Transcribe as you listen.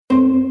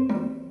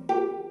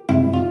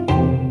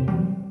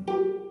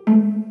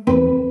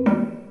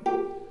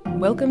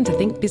Welcome to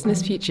Think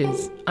Business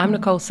Futures. I'm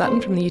Nicole Sutton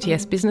from the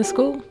UTS Business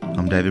School.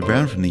 I'm David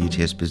Brown from the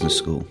UTS Business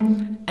School.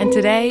 And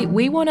today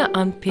we want to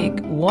unpick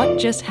what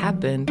just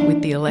happened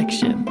with the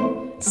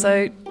election.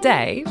 So,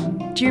 Dave,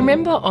 do you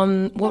remember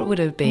on what would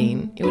have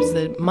been? It was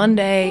the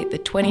Monday, the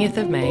 20th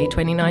of May,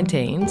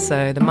 2019.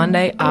 So the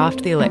Monday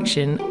after the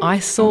election, I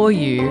saw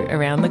you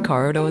around the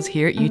corridors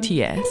here at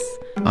UTS.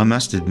 I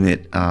must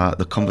admit,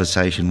 the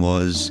conversation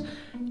was,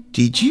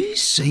 did you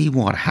see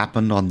what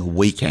happened on the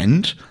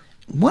weekend?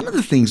 One of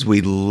the things we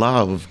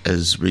love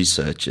as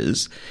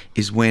researchers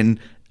is when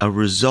a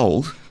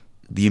result,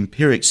 the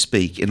empirics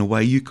speak in a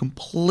way you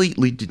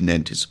completely didn't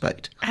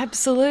anticipate.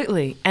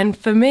 Absolutely. And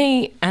for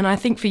me, and I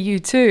think for you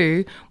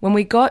too, when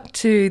we got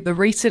to the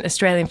recent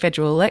Australian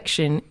federal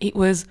election, it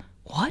was,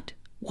 what?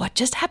 What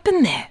just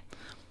happened there?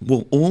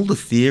 Well, all the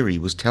theory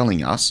was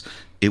telling us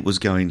it was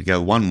going to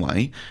go one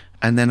way,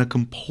 and then a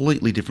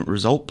completely different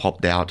result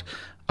popped out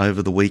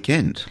over the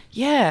weekend.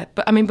 Yeah,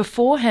 but I mean,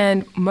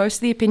 beforehand, most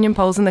of the opinion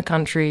polls in the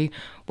country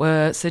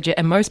were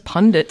and most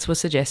pundits were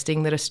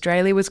suggesting that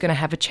Australia was going to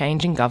have a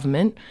change in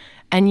government,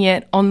 and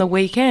yet on the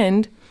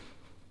weekend,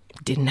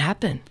 it didn't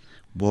happen.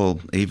 Well,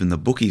 even the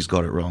bookies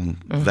got it wrong.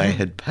 Mm-hmm. They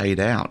had paid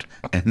out,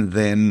 and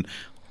then,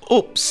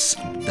 oops,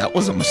 that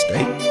was a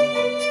mistake.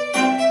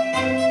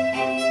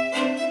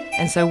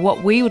 And so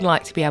what we would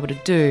like to be able to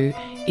do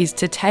is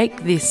to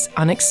take this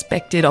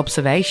unexpected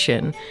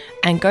observation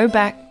and go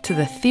back to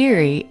the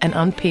theory and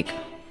unpick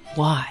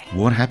why.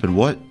 What happened?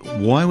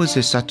 Why was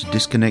there such a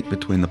disconnect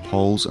between the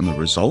polls and the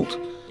result?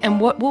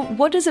 And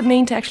what does it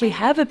mean to actually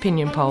have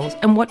opinion polls?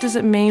 And what does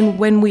it mean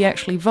when we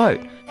actually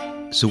vote?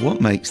 So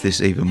what makes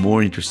this even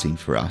more interesting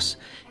for us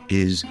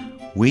is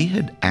we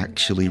had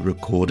actually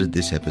recorded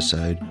this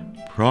episode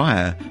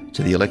prior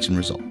to the election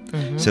result.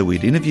 Mm-hmm. So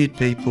we'd interviewed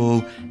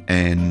people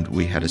and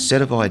we had a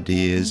set of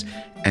ideas,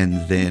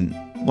 and then,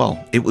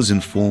 well, it was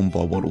informed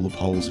by what all the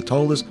polls had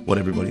told us, what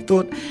everybody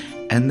thought.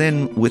 And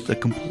then with a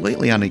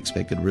completely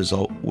unexpected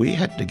result, we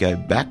had to go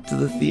back to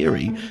the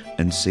theory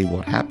and see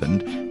what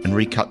happened and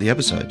recut the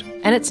episode.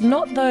 And it's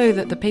not, though,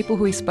 that the people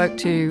who we spoke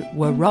to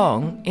were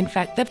wrong. In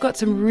fact, they've got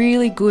some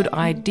really good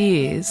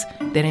ideas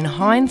that in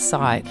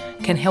hindsight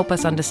can help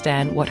us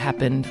understand what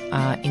happened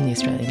in the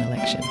Australian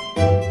election.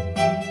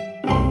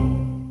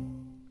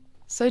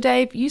 So,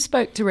 Dave, you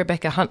spoke to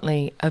Rebecca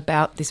Huntley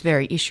about this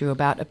very issue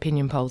about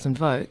opinion polls and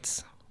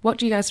votes. What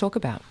do you guys talk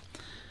about?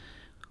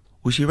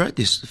 Well, she wrote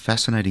this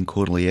fascinating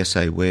quarterly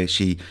essay where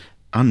she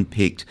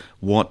unpicked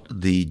what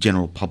the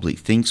general public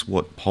thinks,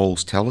 what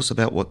polls tell us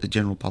about what the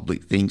general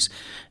public thinks,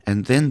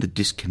 and then the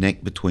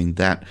disconnect between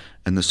that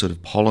and the sort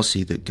of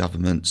policy that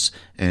governments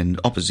and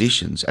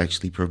oppositions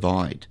actually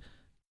provide.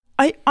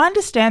 I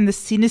understand the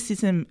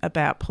cynicism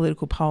about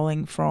political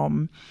polling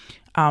from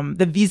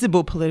the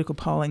visible political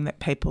polling that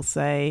people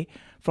say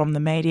from the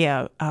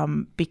media,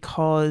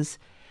 because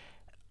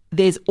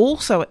there's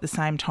also at the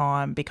same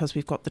time, because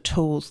we've got the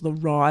tools, the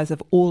rise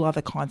of all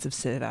other kinds of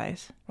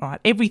surveys,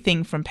 right?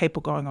 Everything from people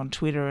going on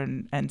Twitter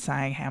and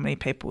saying how many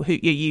people, who are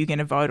you going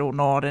to vote or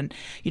not, and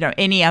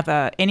any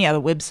other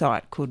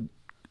website could,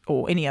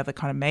 or any other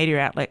kind of media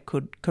outlet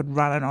could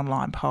run an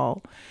online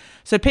poll.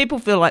 So people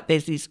feel like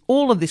there's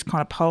all of this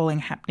kind of polling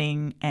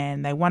happening,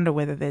 and they wonder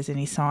whether there's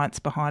any science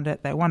behind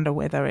it. They wonder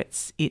whether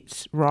it's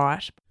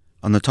right.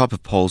 On the type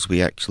of polls we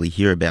actually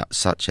hear about,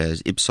 such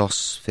as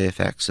Ipsos,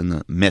 Fairfax, and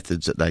the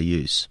methods that they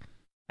use.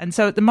 And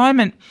so at the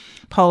moment,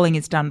 polling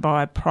is done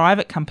by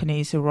private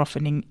companies who are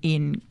often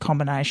in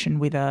combination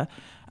with a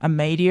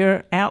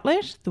media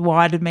outlet. The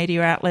wider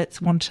media outlets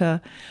want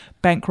to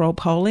bankroll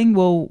polling.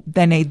 Well,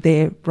 they need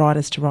their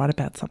writers to write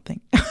about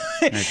something.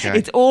 Okay.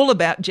 It's all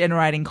about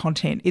generating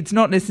content. It's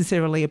not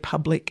necessarily a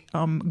public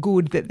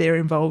good that they're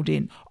involved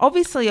in.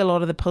 Obviously, a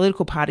lot of the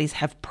political parties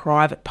have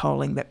private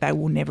polling that they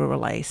will never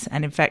release.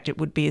 And in fact, it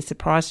would be a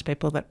surprise to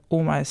people that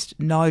almost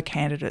no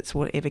candidates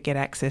will ever get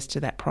access to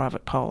that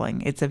private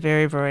polling. It's a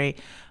very, very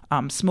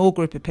small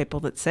group of people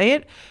that see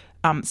it.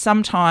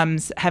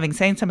 Sometimes, having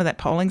seen some of that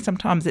polling,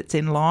 sometimes it's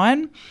in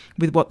line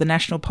with what the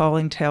national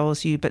polling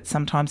tells you, but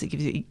sometimes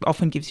it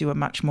often gives you a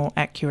much more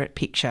accurate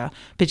picture,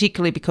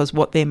 particularly because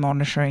what they're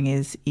monitoring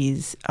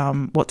is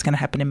what's going to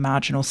happen in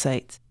marginal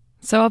seats.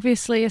 So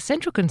obviously a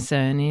central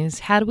concern is,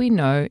 how do we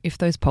know if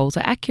those polls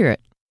are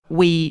accurate?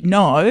 We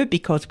know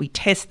because we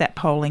test that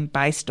polling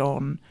based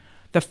on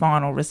the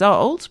final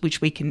results,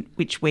 which we can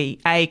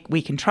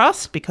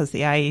trust because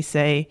the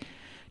AEC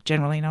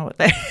generally know what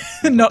they're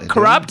not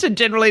corrupt and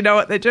generally know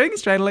what they're doing,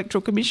 Australian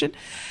Electoral Commission.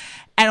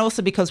 And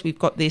also because we've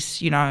got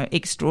this,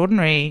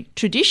 extraordinary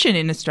tradition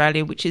in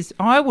Australia, which is,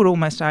 I would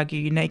almost argue,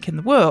 unique in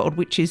the world,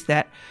 which is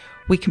that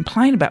we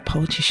complain about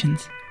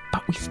politicians,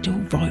 but we still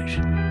vote.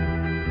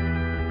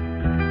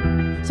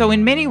 So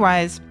in many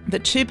ways, the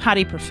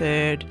two-party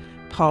preferred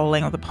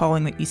polling, or the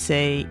polling that you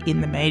see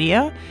in the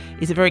media,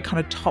 is a very kind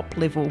of top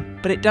level,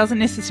 but it doesn't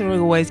necessarily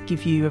always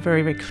give you a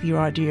very, very clear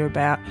idea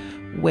about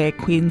where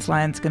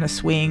Queensland's going to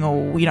swing,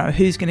 or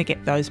who's going to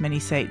get those many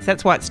seats.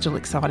 That's why it's still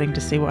exciting to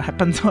see what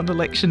happens on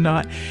election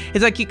night.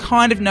 It's like you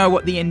kind of know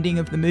what the ending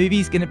of the movie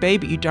is going to be,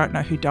 but you don't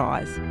know who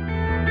dies.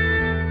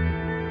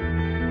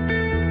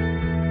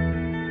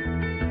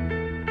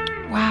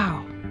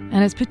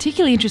 And it's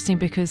particularly interesting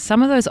because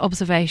some of those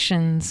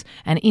observations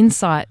and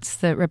insights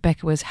that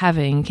Rebecca was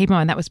having, keep in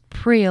mind that was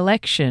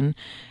pre-election,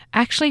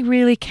 actually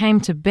really came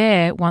to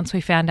bear once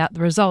we found out the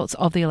results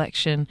of the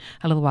election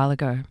a little while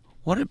ago.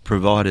 What it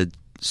provided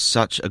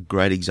such a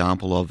great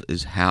example of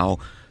is how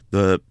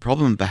the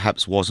problem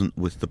perhaps wasn't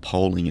with the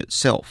polling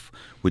itself,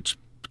 which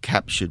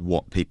captured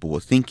what people were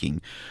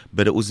thinking,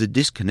 but it was the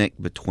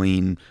disconnect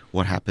between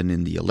what happened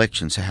in the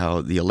elections, how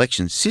the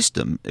election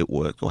system it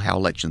worked, or how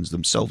elections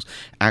themselves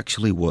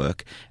actually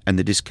work, and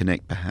the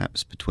disconnect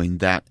perhaps between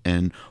that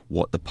and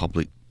what the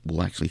public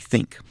will actually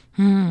think.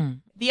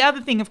 The other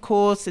thing, of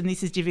course, and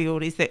this is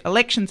difficult, is that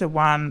elections are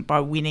won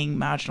by winning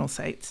marginal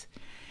seats.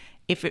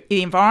 If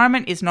the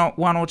environment is not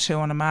 1 or 2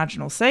 on a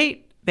marginal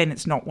seat, then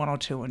it's not 1 or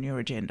 2 on your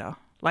agenda.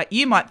 Like,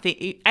 you might think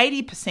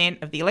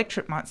 80% of the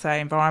electorate might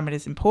say environment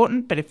is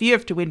important, but if you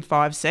have to win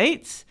 5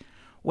 seats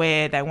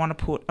where they want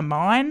to put a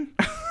mine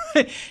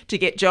to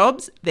get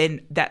jobs,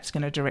 then that's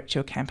going to direct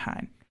your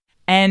campaign.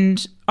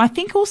 And I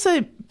think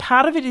also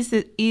part of it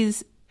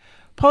is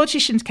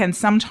politicians can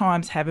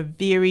sometimes have a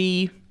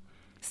very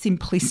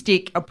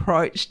simplistic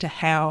approach to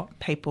how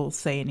people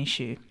see an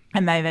issue.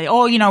 And they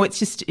it's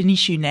just an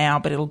issue now,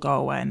 but it'll go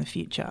away in the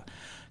future.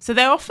 So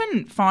they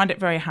often find it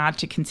very hard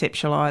to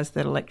conceptualise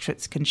that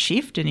electorates can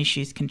shift and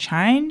issues can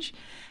change,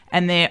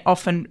 and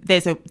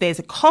there's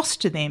a cost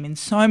to them in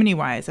so many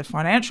ways, a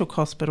financial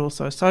cost but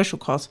also a social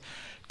cost,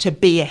 to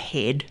be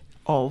ahead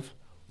of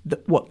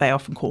what they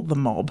often call the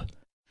mob.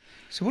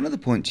 So one of the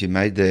points you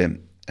made there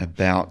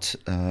about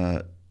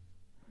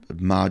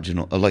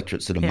marginal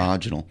electorates that are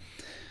marginal.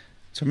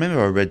 So I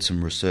remember I read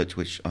some research, it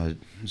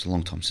was a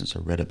long time since I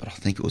read it, but I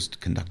think it was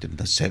conducted in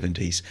the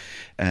 70s,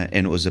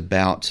 and it was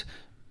about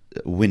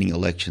winning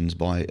elections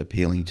by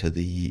appealing to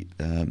the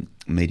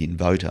median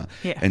voter.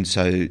 Yeah. And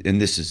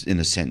this is, in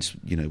a sense,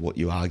 what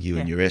you argue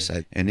in your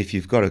essay. And if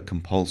you've got a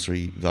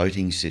compulsory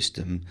voting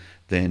system,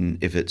 then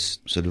if it's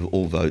sort of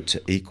all votes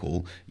are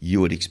equal,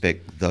 you would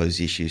expect those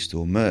issues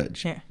to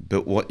emerge. Yeah.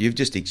 But what you've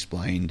just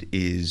explained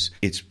is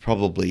it's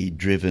probably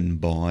driven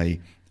by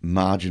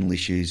marginal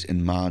issues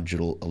and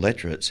marginal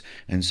electorates,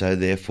 and so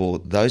therefore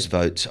those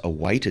votes are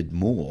weighted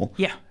more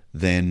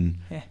than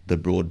the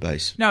broad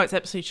base. No, it's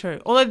absolutely true.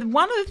 Although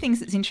one of the things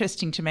that's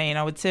interesting to me, and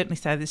I would certainly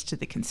say this to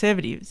the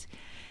Conservatives,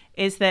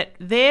 is that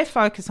their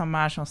focus on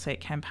marginal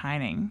seat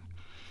campaigning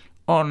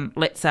on,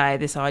 let's say,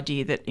 this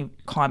idea that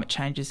climate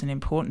change isn't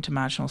important to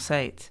marginal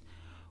seats,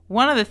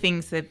 one of the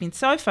things they've been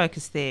so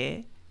focused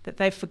there that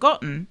they've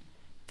forgotten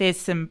there's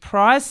some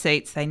prize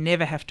seats they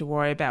never have to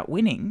worry about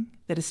winning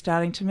that are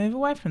starting to move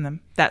away from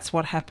them. That's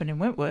what happened in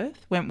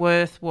Wentworth.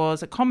 Wentworth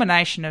was a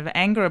combination of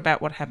anger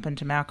about what happened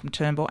to Malcolm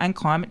Turnbull and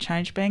climate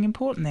change being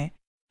important there.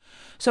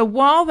 So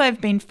while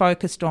they've been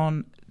focused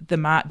on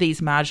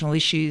these marginal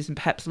issues and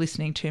perhaps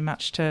listening too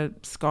much to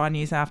Sky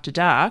News After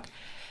Dark,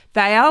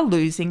 they are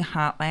losing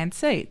heartland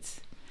seats.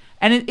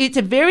 And it's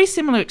a very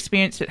similar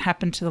experience that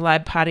happened to the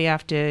Labor Party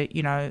after,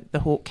 the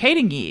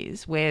Hawke-Keating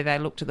years, where they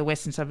looked at the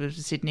western suburbs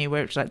of Sydney,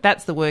 where it's like,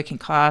 that's the working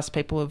class,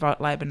 people who vote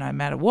Labor no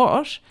matter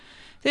what.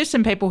 There's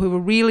some people who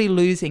were really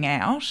losing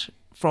out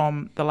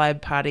from the Labor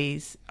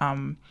Party's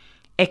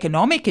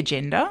economic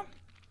agenda,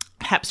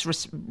 perhaps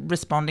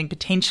responding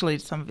potentially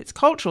to some of its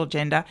cultural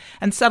agenda,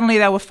 and suddenly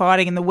they were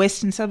fighting in the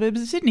western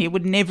suburbs of Sydney. It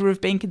would never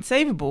have been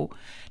conceivable.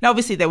 Now,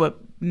 obviously, there were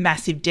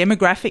massive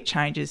demographic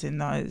changes in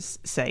those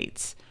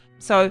seats.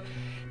 So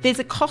there's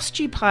a cost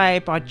you pay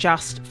by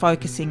just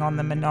focusing on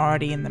the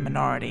minority in the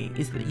minority,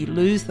 is that you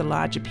lose the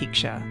larger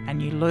picture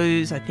and you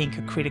lose, I think,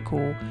 a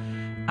critical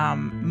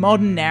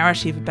modern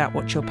narrative about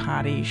what your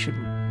party should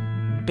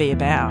be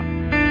about.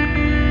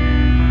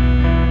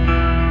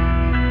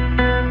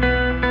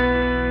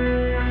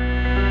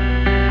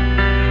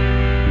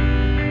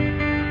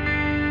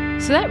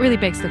 So that really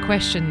begs the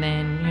question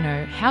then,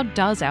 how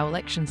does our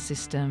election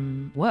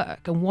system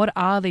work, and what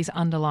are these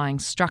underlying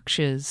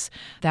structures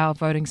that our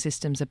voting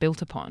systems are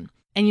built upon?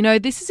 And,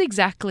 this is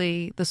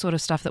exactly the sort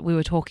of stuff that we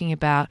were talking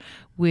about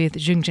with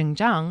Jungjing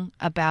Zhang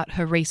about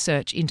her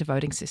research into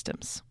voting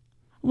systems.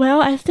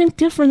 Well, I think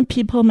different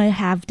people may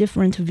have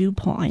different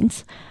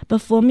viewpoints,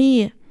 but for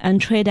me, and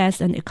trained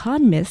as an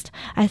economist,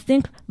 I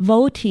think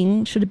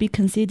voting should be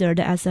considered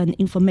as an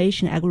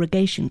information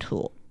aggregation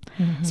tool.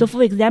 Mm-hmm. So,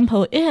 for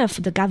example,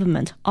 if the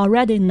government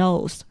already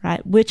knows,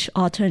 which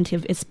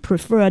alternative is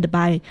preferred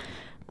by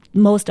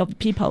most of the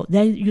people,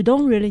 then you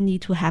don't really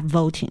need to have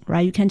voting,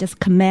 You can just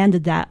command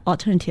that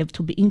alternative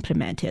to be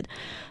implemented.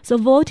 So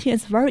voting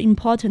is very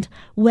important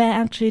when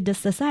actually the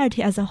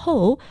society as a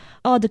whole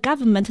or the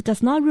government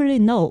does not really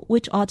know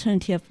which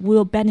alternative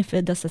will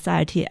benefit the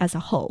society as a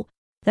whole.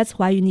 That's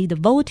why you need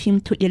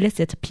voting to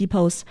elicit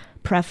people's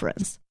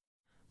preference.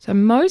 So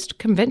most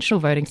conventional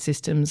voting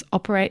systems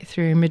operate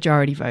through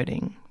majority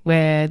voting,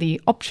 where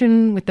the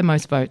option with the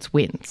most votes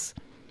wins.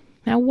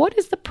 Now, what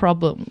is the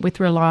problem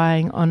with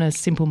relying on a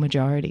simple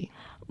majority?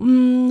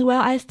 Well,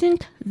 I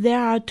think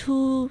there are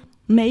two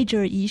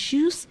major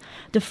issues.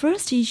 The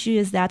first issue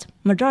is that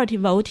majority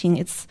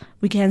voting,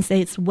 we can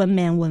say it's one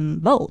man, one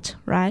vote,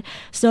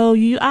 So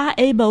you are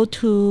able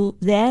to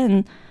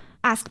then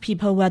ask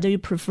people whether you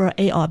prefer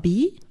A or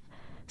B.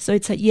 So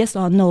it's a yes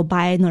or no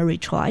binary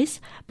choice,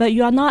 but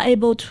you are not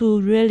able to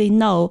really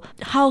know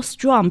how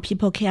strong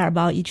people care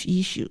about each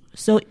issue.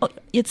 So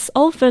it's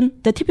often,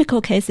 the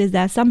typical case is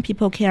that some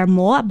people care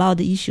more about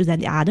the issue than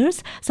the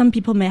others. Some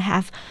people may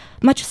have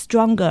much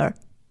stronger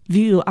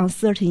view on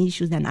certain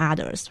issues than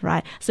others,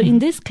 right? So in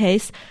this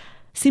case,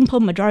 simple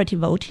majority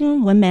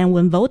voting, one man,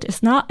 one vote,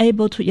 is not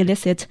able to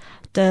elicit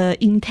the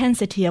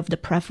intensity of the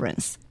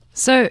preference.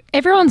 So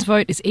everyone's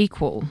vote is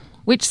equal,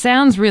 which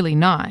sounds really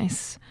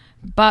nice.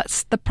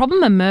 But the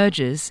problem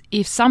emerges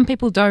if some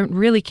people don't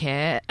really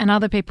care and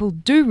other people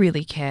do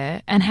really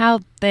care, and how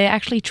they're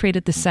actually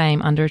treated the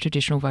same under a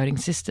traditional voting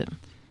system.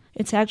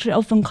 It's actually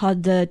often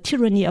called the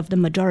tyranny of the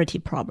majority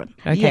problem.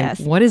 Okay, yes.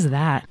 What is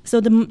that?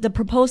 So the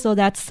proposal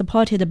that's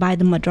supported by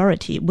the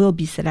majority will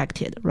be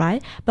selected,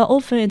 right? But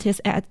often it is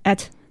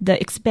at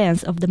the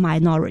expense of the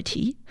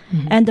minority.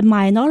 Mm-hmm. And the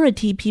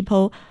minority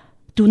people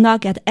do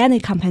not get any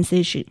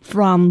compensation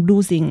from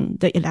losing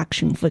the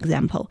election, for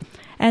example.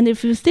 And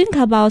if you think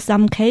about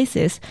some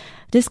cases,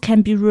 this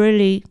can be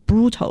really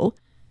brutal.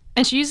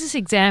 And she uses this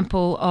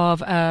example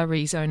of a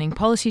rezoning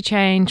policy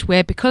change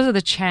where, because of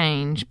the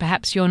change,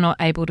 perhaps you're not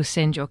able to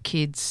send your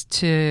kids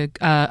to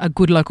a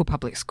good local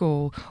public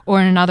school.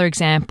 Or in another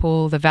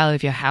example, the value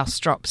of your house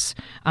drops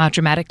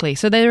dramatically.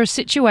 So there are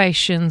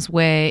situations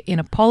where, in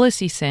a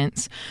policy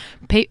sense,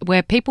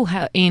 where people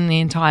in the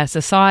entire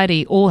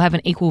society all have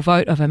an equal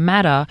vote of a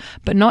matter,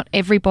 but not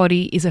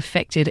everybody is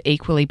affected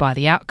equally by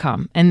the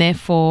outcome. And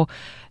therefore,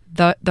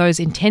 those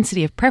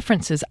intensity of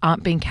preferences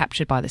aren't being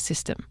captured by the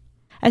system.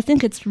 I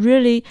think it's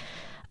really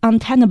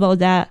untenable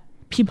that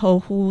people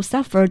who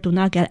suffer do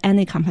not get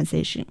any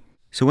compensation.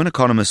 So when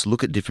economists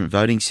look at different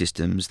voting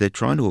systems, they're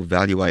trying to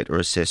evaluate or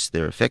assess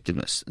their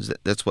effectiveness.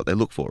 That's what they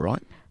look for,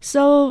 right?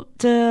 So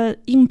the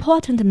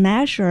important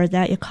measure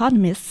that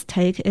economists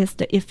take is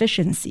the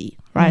efficiency,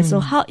 right? So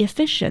how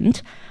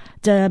efficient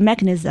the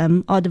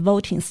mechanism or the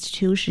voting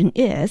institution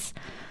is.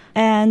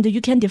 And you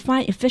can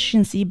define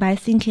efficiency by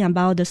thinking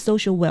about the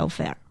social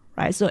welfare.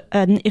 Right? So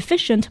an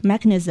efficient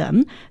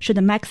mechanism should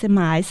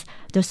maximize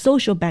the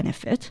social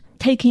benefit,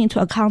 taking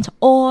into account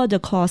all the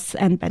costs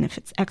and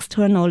benefits,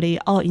 externally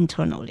or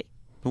internally.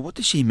 But what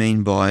does she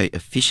mean by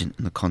efficient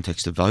in the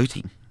context of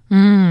voting?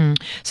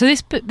 So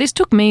this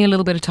took me a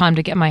little bit of time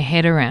to get my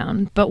head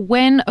around. But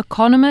when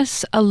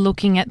economists are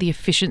looking at the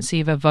efficiency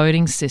of a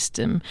voting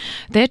system,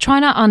 they're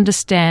trying to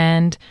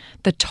understand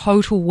the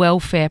total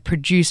welfare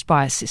produced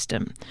by a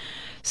system.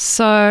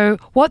 So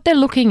what they're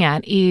looking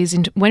at is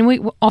when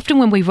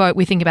we vote,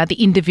 we think about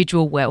the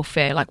individual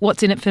welfare, like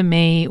what's in it for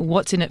me,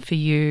 what's in it for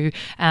you,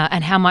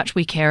 and how much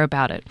we care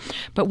about it.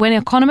 But when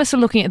economists are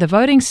looking at the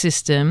voting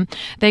system,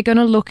 they're going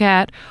to look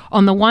at,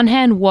 on the one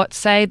hand, what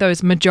say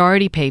those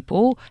majority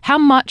people, how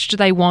much do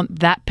they want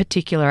that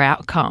particular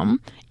outcome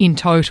in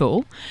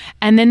total,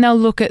 and then they'll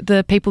look at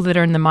the people that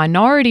are in the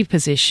minority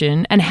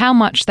position and how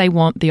much they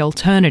want the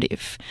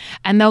alternative,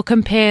 and they'll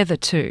compare the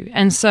two.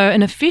 And so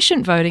an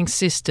efficient voting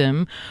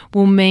system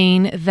will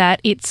mean that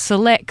it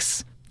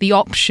selects the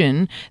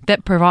option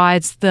that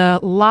provides the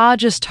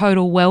largest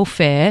total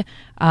welfare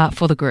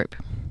for the group.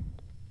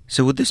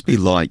 So would this be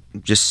like,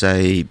 just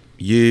say,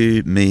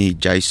 you, me,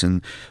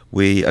 Jason,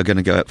 we are going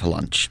to go out for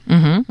lunch,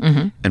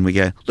 and we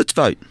go, let's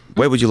vote.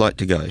 Where would you like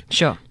to go?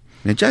 Sure.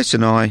 Now,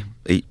 Jason and I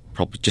eat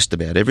probably just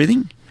about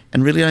everything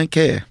and really don't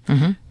care.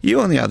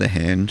 You, on the other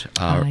hand,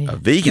 are a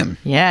vegan.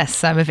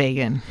 Yes, I'm a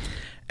vegan.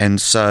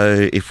 And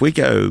so if we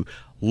go,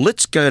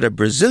 let's go to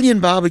Brazilian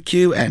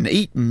barbecue and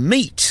eat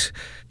meat,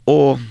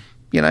 or,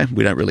 we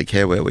don't really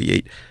care where we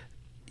eat,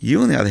 you,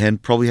 on the other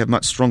hand, probably have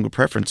much stronger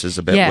preferences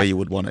about where you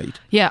would want to eat.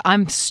 Yeah,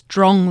 I'm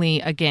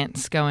strongly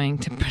against going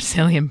to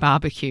Brazilian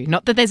barbecue.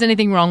 Not that there's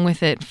anything wrong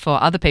with it for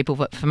other people,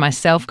 but for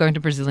myself, going to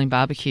Brazilian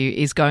barbecue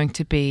is going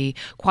to be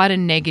quite a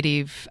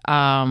negative,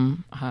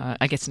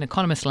 I guess in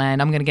economist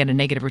land, I'm going to get a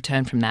negative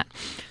return from that.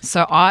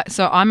 So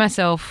I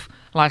myself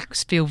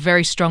feel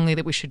very strongly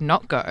that we should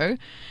not go.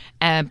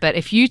 But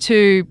if you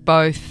two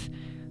both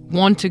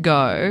want to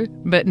go,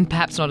 but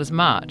perhaps not as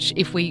much,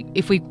 if we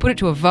put it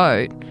to a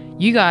vote,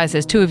 you guys,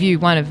 as two of you,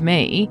 one of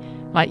me,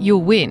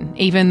 you'll win,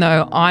 even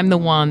though I'm the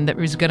one that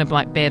is going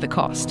to bear the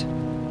cost.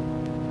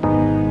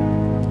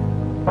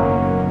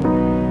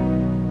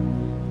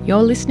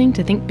 You're listening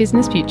to Think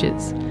Business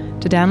Futures.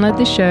 To download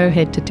this show,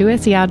 head to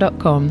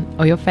 2ser.com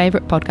or your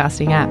favourite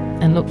podcasting app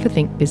and look for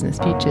Think Business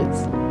Futures.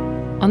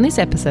 On this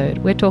episode,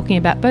 we're talking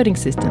about voting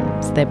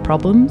systems, their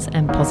problems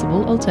and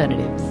possible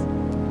alternatives.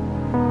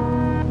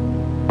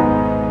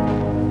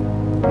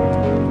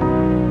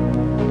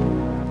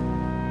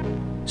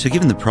 So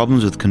given the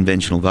problems with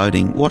conventional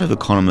voting, what have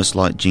economists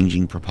like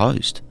Jingjing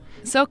proposed?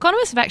 So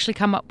economists have actually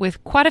come up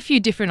with quite a few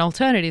different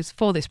alternatives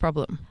for this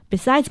problem.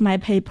 Besides my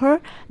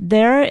paper,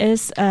 there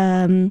is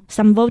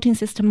some voting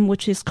system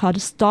which is called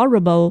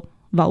storable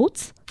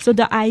votes. So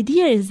the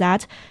idea is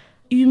that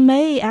you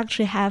may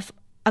actually have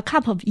a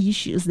couple of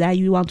issues that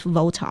you want to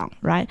vote on,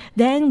 right?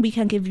 Then we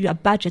can give you a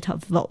budget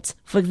of votes.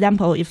 For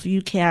example, if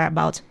you care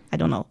about,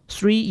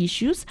 3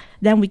 issues,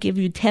 then we give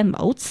you 10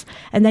 votes,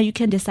 and then you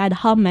can decide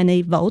how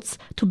many votes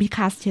to be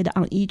casted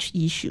on each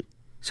issue.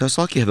 So it's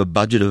like you have a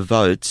budget of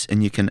votes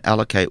and you can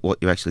allocate what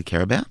you actually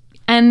care about?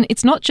 And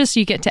it's not just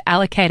you get to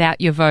allocate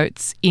out your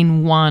votes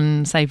in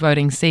one, say,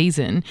 voting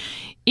season.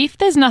 If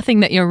there's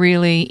nothing that you're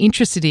really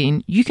interested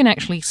in, you can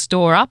actually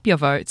store up your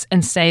votes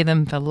and save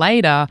them for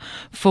later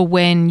for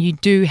when you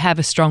do have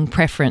a strong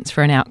preference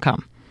for an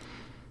outcome.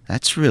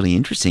 That's really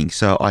interesting.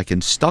 So I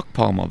can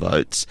stockpile my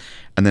votes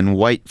and then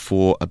wait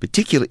for a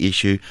particular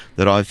issue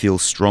that I feel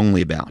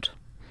strongly about.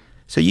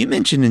 So you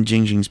mentioned in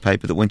Jingjing's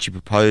paper that when she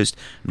proposed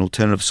an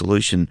alternative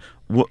solution,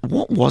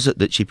 what was it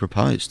that she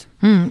proposed?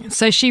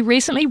 So she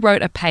recently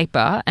wrote a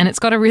paper, and it's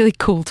got a really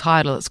cool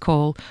title. It's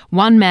called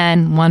One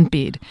Man, One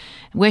Bid,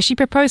 where she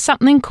proposed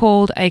something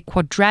called a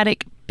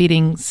quadratic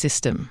bidding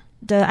system.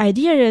 The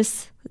idea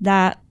is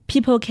that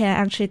people can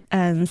actually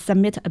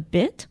submit a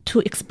bid to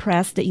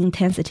express the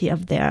intensity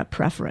of their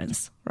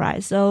preference,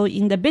 right? So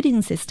in the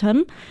bidding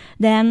system,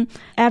 then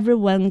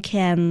everyone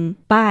can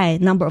buy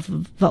number of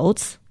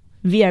votes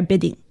via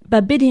bidding.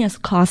 But bidding is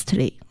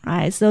costly,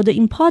 right? So the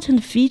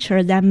important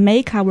feature that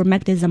make our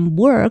mechanism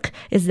work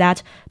is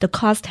that the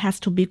cost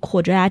has to be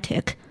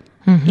quadratic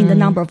in the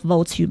number of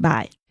votes you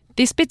buy.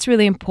 This bit's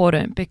really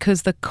important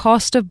because the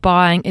cost of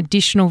buying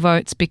additional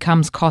votes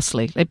becomes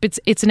costly.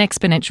 It's an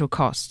exponential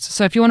cost.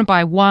 So if you want to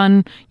buy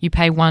 1, you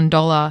pay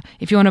 $1.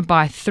 If you want to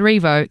buy 3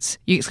 votes,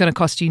 it's going to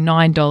cost you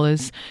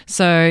 $9.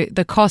 So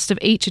the cost of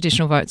each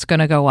additional vote is going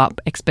to go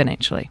up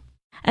exponentially.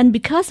 And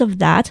because of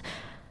that,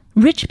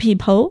 rich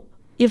people,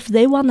 if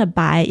they want to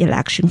buy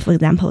election, for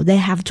example, they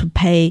have to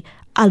pay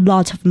a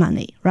lot of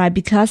money, right?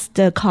 Because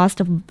the cost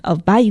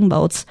of buying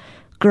votes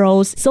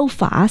grows so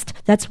fast.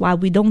 That's why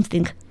we don't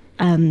think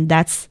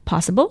that's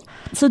possible.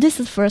 So this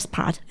is the first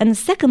part. And the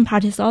second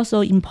part is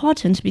also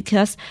important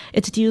because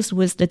it deals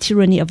with the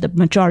tyranny of the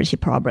majority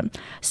problem.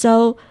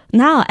 So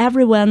now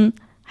everyone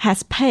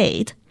has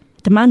paid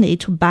the money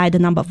to buy the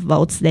number of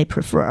votes they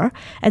prefer.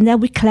 And then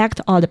we collect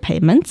all the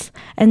payments.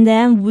 And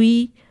then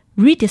we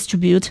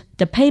redistribute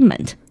the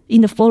payment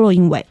in the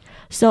following way.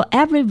 So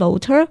every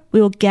voter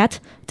will get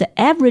the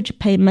average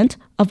payment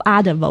of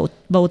other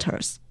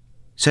voters.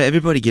 So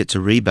everybody gets a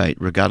rebate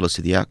regardless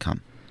of the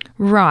outcome?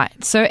 Right.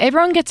 So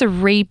everyone gets a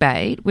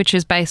rebate, which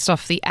is based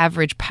off the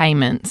average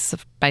payments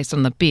based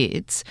on the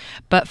bids.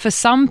 But for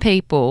some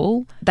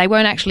people, they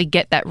won't actually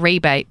get that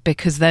rebate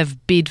because they've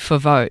bid for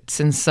votes.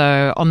 And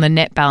so on the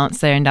net balance,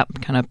 they end up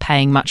kind of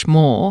paying much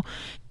more.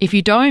 If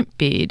you don't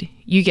bid,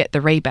 you get the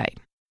rebate.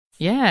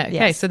 Yeah, okay.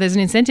 Yes. So there's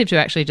an incentive to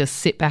actually just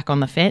sit back on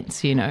the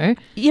fence,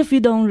 If you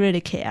don't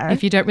really care.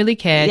 If you don't really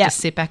care, just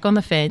sit back on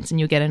the fence and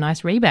you'll get a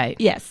nice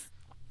rebate. Yes.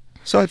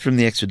 Aside from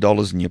the extra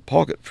dollars in your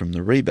pocket from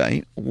the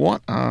rebate,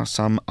 what are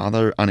some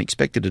other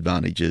unexpected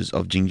advantages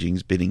of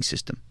Jingjing's bidding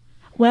system?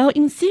 Well,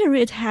 in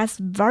theory, it has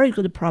very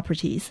good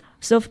properties.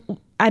 So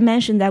I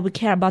mentioned that we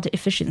care about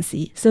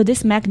efficiency. So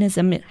this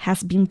mechanism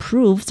has been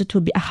proved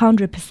to be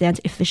 100%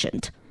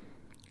 efficient.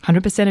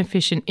 100%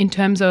 efficient in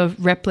terms of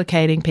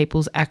replicating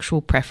people's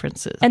actual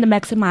preferences. And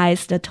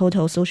maximize the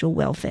total social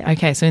welfare.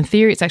 Okay, so in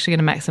theory, it's actually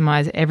going to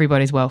maximize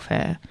everybody's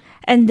welfare.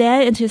 And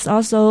then it is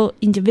also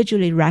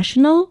individually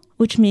rational,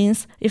 which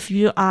means if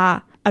you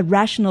are a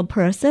rational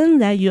person,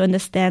 then you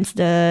understand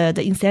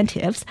the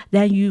incentives,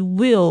 then you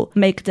will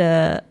make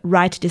the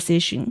right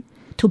decision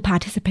to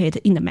participate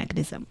in the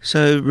mechanism.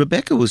 So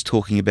Rebecca was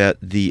talking about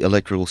the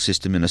electoral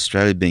system in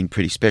Australia being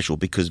pretty special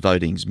because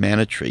voting's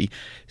mandatory.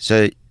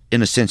 So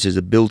in a sense, there's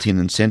a built-in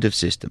incentive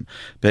system.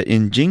 But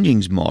in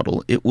Jingjing's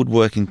model, it would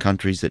work in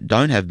countries that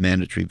don't have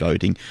mandatory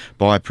voting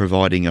by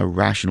providing a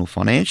rational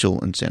financial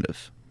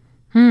incentive.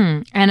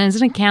 And as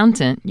an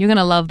accountant, you're going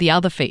to love the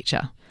other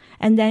feature.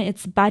 And then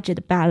it's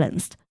budget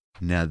balanced.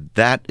 Now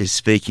that is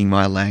speaking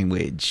my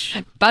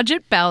language.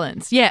 Budget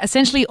balance. Yeah,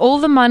 essentially all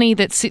the money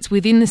that sits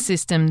within the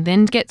system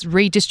then gets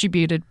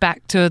redistributed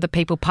back to the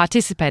people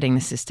participating in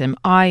the system,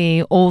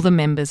 i.e. all the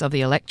members of the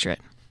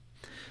electorate.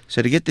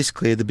 So to get this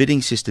clear, the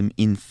bidding system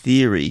in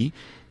theory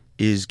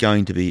is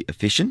going to be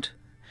efficient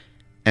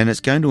and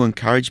it's going to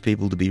encourage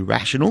people to be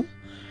rational.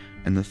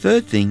 And the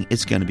third thing,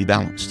 it's going to be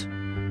balanced.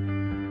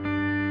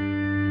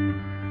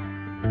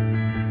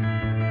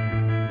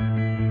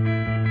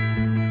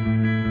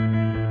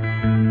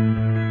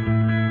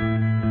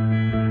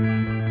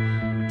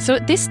 So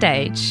at this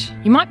stage,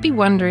 you might be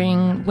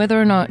wondering whether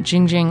or not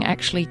Jingjing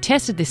actually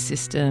tested this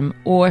system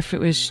or if it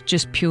was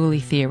just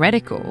purely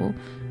theoretical.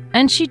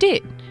 And she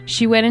did.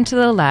 She went into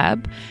the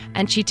lab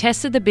and she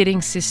tested the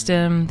bidding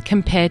system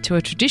compared to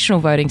a traditional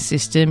voting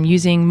system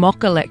using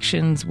mock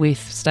elections with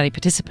study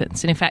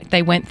participants. And in fact,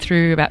 they went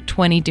through about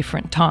 20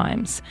 different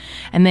times.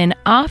 And then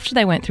after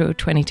they went through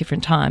 20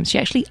 different times, she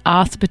actually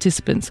asked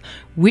participants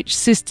which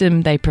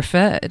system they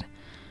preferred.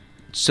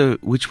 So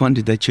which one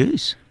did they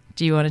choose?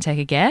 Do you want to take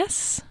a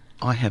guess?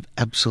 I have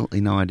absolutely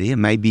no idea.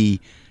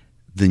 Maybe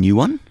the new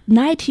one?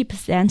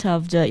 90%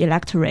 of the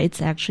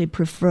electorates actually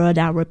preferred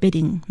our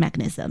bidding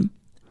mechanism.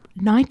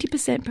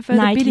 90% prefer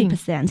the bidding.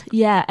 90%.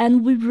 Yeah,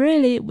 and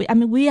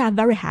we are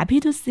very happy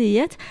to see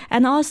it.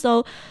 And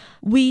also,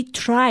 we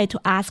try to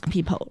ask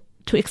people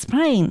to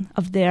explain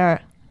of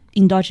their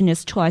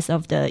endogenous choice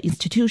of the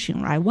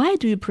institution, right? Why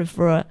do you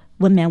prefer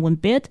one man, one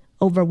bid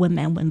over one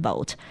man, one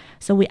vote?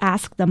 So we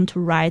ask them to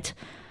write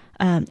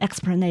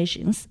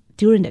explanations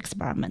during the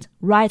experiment,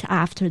 right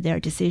after their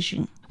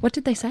decision. What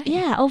did they say?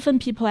 Yeah, often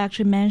people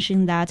actually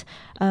mention that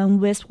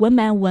with one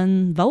man,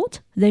 one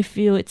vote, they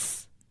feel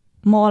it's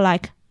more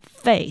like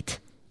fate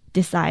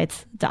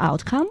decides the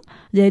outcome.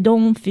 They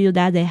don't feel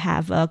that they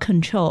have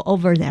control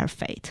over their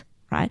fate,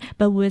 right?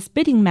 But with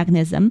bidding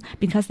mechanism,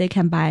 because they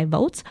can buy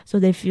votes, so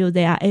they feel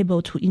they are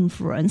able to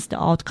influence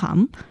the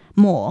outcome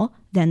more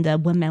than the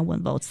one man,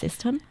 one vote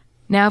system.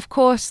 Now, of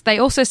course, they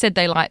also said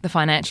they like the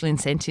financial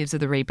incentives of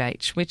the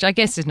rebate, which I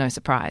guess is no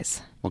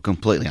surprise. I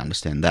completely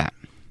understand that.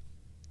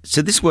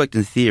 So this worked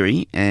in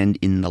theory and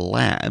in the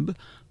lab,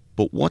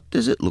 but what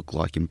does it look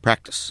like in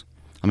practice?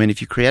 I mean, if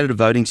you created a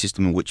voting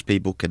system in which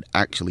people could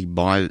actually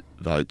buy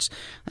votes,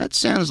 that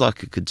sounds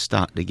like it could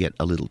start to get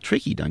a little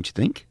tricky, don't you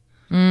think?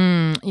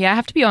 Yeah, I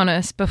have to be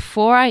honest.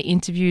 Before I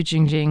interviewed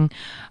Jingjing,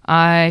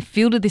 I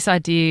fielded this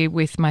idea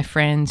with my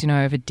friends,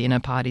 over dinner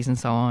parties and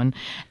so on.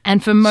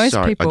 And for most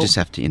people... I just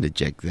have to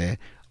interject there.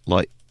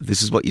 Like,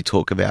 this is what you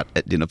talk about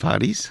at dinner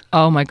parties?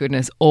 Oh, my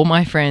goodness. All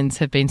my friends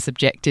have been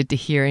subjected to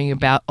hearing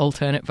about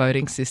alternate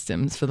voting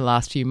systems for the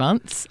last few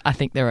months. I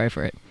think they're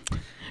over it.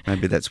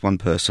 Maybe that's one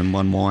person,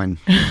 one wine.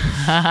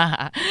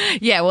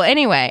 Yeah, well,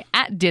 anyway,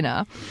 at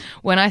dinner,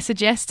 when I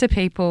suggest to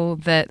people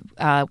that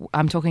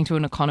I'm talking to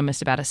an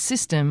economist about a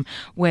system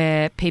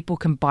where people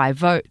can buy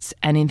votes,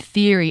 and in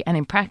theory and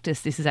in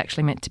practice this is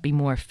actually meant to be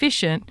more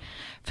efficient,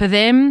 for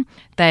them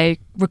they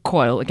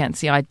recoil against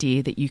the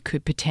idea that you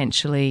could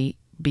potentially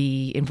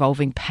be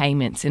involving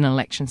payments in an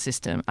election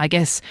system. I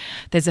guess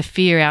there's a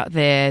fear out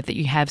there that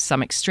you have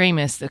some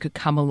extremists that could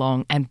come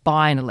along and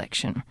buy an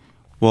election.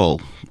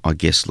 Well, I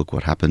guess look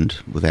what happened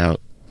with our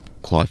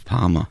Clive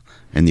Palmer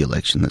and the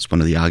election. That's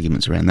one of the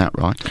arguments around that,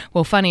 right?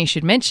 Well, funny you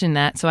should mention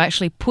that. So I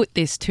actually put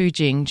this to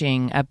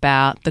Jingjing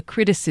about the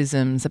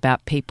criticisms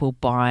about people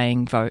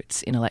buying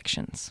votes in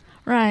elections.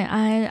 Right.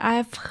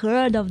 I've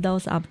heard of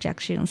those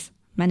objections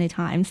many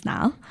times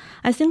now.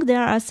 I think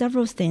there are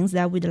several things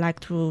that we'd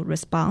like to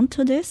respond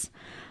to this.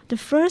 The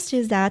first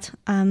is that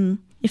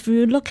if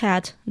you look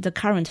at the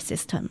current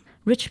system,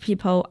 rich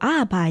people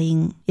are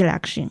buying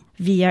election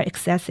via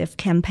excessive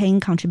campaign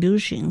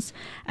contributions,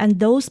 and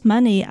those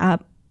money are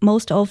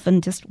most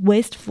often just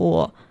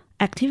wasteful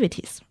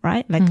activities,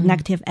 right? Like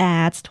negative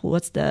ads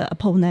towards the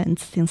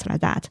opponents, things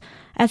like that.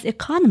 As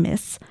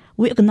economists,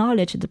 we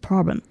acknowledge the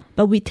problem,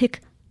 but we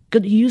take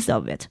good use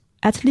of it.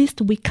 At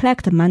least we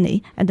collect the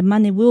money, and the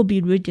money will be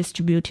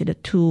redistributed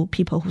to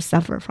people who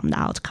suffer from the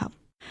outcome.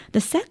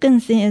 The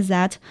second thing is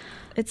that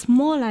it's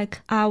more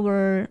like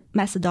our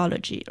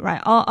methodology,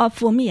 right? Or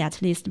for me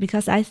at least,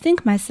 because I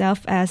think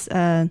myself as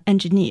an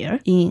engineer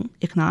in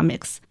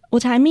economics.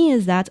 What I mean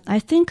is that I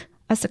think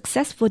a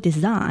successful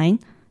design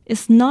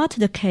is not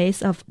the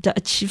case of the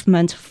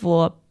achievement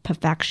for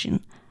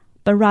perfection,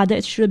 but rather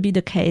it should be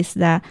the case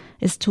that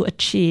is to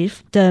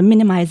achieve the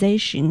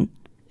minimization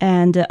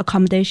and the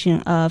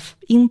accommodation of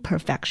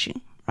imperfection,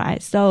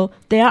 right? So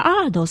there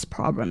are those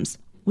problems.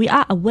 We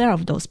are aware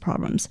of those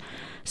problems.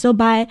 So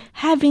by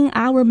having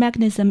our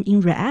mechanism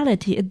in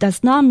reality, it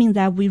does not mean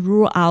that we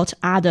rule out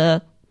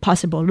other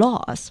possible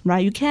laws,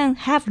 right? You can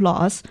have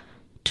laws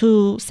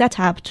to set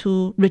up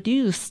to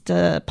reduce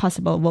the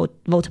possible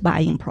vote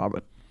buying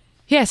problem.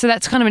 Yeah, so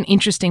that's kind of an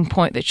interesting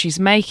point that she's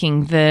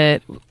making,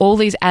 that all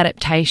these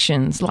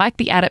adaptations, like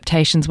the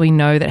adaptations we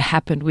know that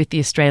happened with the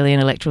Australian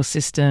electoral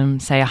system,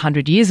 say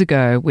 100 years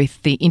ago,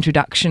 with the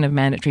introduction of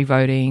mandatory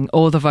voting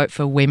or the vote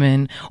for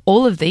women,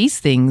 all of these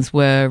things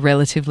were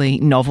relatively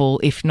novel,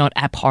 if not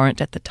abhorrent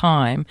at the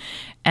time,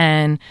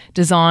 and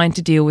designed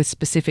to deal with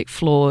specific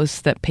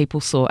flaws that people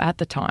saw at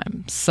the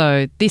time.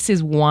 So this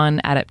is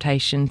one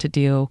adaptation to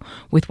deal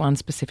with one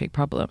specific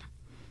problem.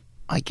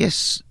 I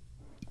guess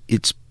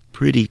it's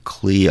pretty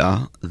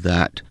clear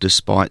that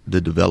despite the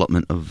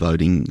development of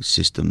voting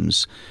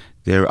systems,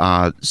 there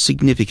are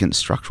significant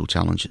structural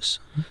challenges.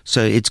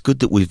 So it's good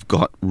that we've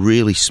got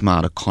really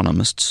smart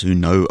economists who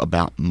know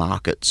about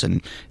markets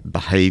and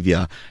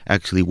behaviour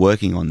actually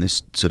working on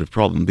this sort of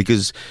problem,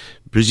 because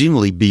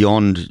presumably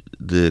beyond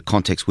the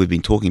context we've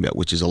been talking about,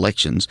 which is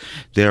elections,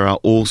 there are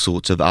all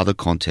sorts of other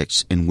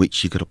contexts in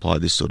which you could apply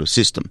this sort of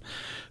system.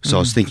 So I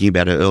was thinking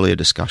about an earlier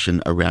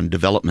discussion around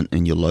development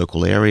in your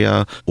local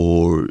area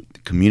or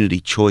community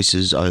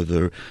choices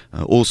over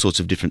all sorts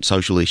of different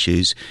social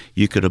issues.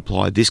 You could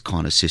apply this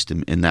kind of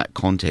system in that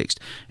context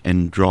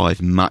and drive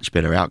much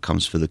better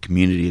outcomes for the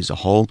community as a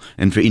whole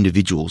and for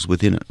individuals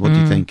within it. What do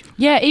you think?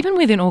 Yeah, even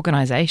within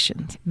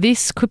organisations.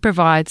 This could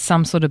provide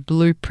some sort of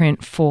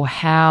blueprint for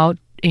how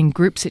in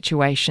group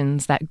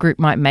situations, that group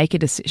might make a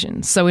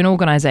decision. So in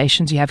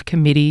organisations, you have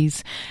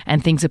committees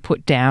and things are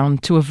put down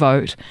to a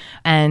vote.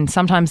 And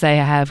sometimes they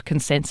have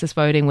consensus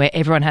voting where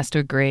everyone has to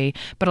agree.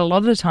 But a lot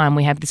of the time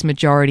we have this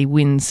majority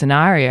wins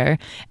scenario.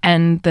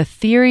 And the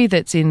theory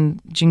that's in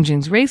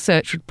Jingjing's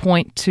research would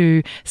point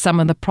to some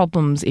of the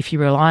problems if you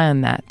rely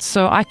on that.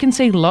 So I can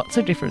see lots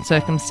of different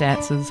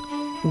circumstances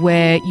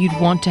where you'd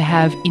want to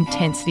have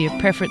intensity of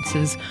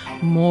preferences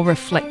more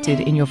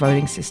reflected in your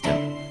voting system.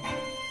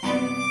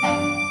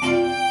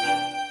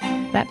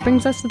 That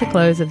brings us to the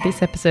close of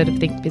this episode of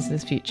Think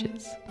Business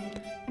Futures.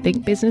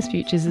 Think Business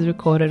Futures is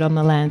recorded on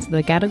the lands of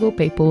the Gadigal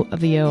people of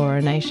the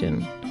Eora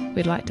Nation.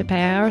 We'd like to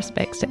pay our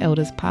respects to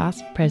elders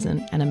past,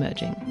 present and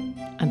emerging.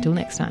 Until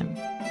next time.